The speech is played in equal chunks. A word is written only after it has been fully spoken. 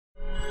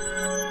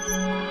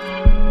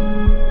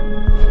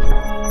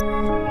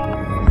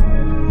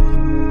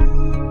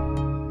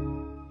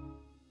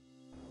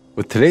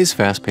With today's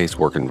fast-paced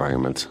work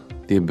environments,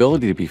 the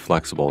ability to be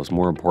flexible is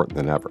more important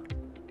than ever.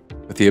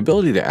 With the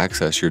ability to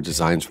access your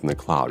designs from the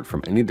cloud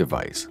from any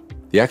device,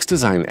 the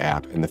XDesign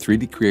app and the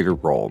 3D Creator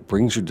role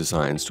brings your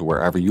designs to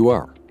wherever you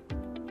are.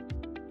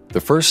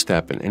 The first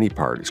step in any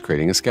part is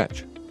creating a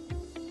sketch.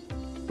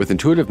 With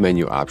intuitive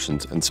menu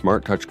options and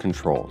smart touch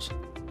controls,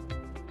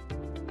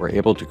 we're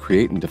able to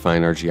create and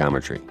define our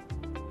geometry.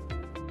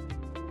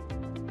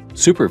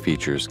 Super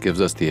Features gives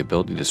us the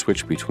ability to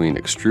switch between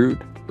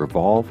extrude,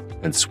 revolve,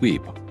 and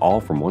sweep, all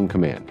from one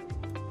command.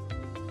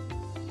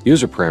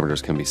 User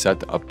parameters can be set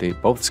to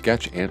update both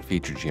sketch and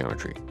feature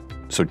geometry,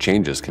 so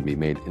changes can be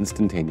made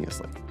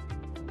instantaneously.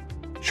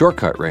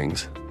 Shortcut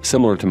rings,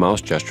 similar to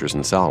mouse gestures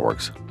in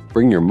SOLIDWORKS,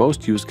 bring your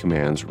most used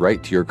commands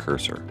right to your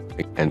cursor,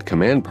 and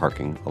command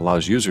parking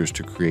allows users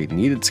to create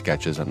needed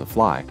sketches on the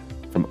fly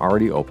from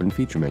already open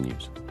feature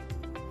menus.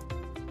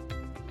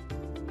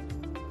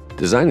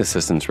 Design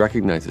Assistance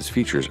recognizes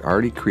features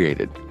already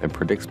created and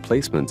predicts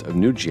placements of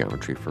new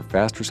geometry for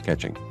faster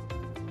sketching.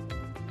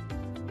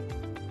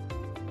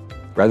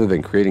 Rather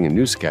than creating a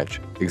new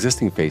sketch,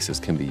 existing faces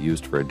can be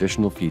used for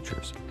additional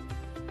features.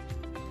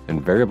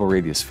 And variable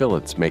radius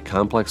fillets make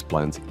complex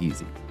blends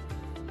easy.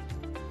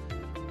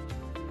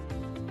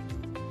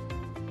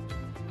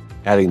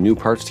 Adding new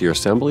parts to your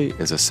assembly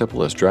is as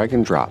simple as drag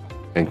and drop,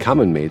 and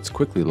common mates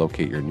quickly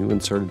locate your new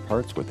inserted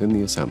parts within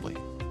the assembly.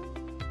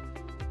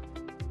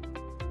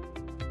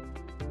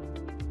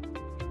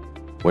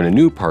 When a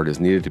new part is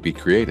needed to be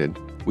created,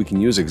 we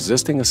can use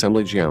existing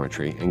assembly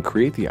geometry and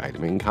create the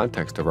item in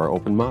context of our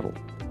open model.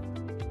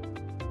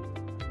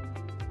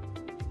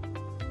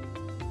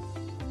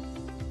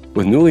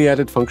 With newly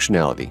added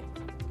functionality,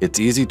 it's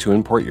easy to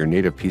import your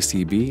native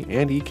PCB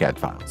and ECAD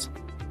files.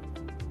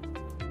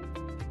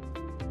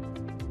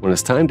 When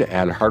it's time to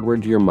add hardware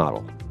to your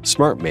model,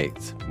 Smart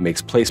Mates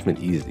makes placement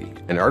easy,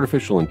 and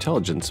artificial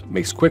intelligence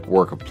makes quick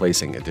work of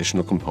placing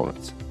additional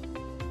components.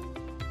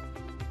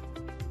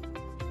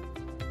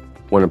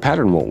 When a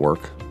pattern won't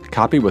work,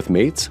 Copy with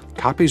Mates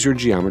copies your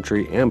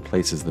geometry and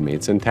places the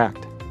mates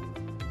intact.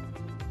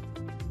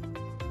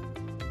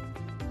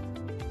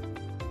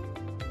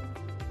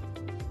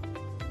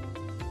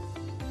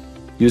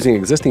 Using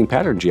existing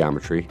pattern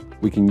geometry,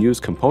 we can use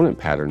component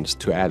patterns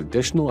to add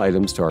additional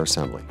items to our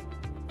assembly.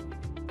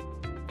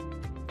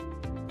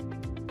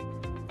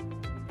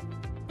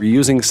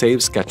 Reusing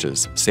saved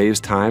sketches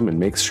saves time and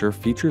makes sure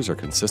features are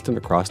consistent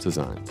across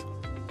designs.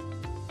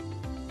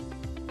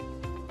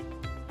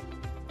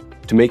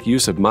 To make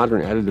use of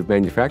modern additive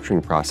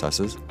manufacturing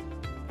processes,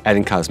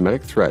 adding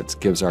cosmetic threads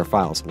gives our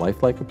files a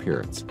lifelike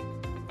appearance.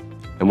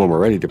 And when we're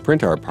ready to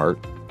print our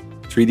part,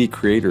 3D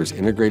Creator's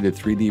integrated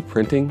 3D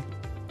printing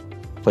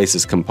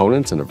places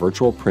components in a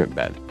virtual print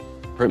bed.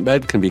 Print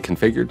bed can be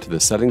configured to the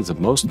settings of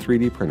most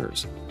 3D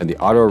printers, and the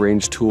Auto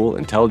Arrange tool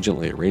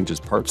intelligently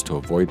arranges parts to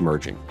avoid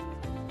merging.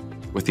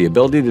 With the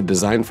ability to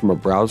design from a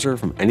browser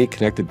from any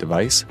connected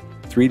device,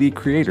 3D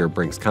Creator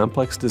brings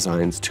complex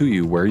designs to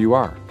you where you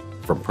are,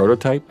 from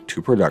prototype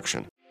to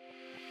production.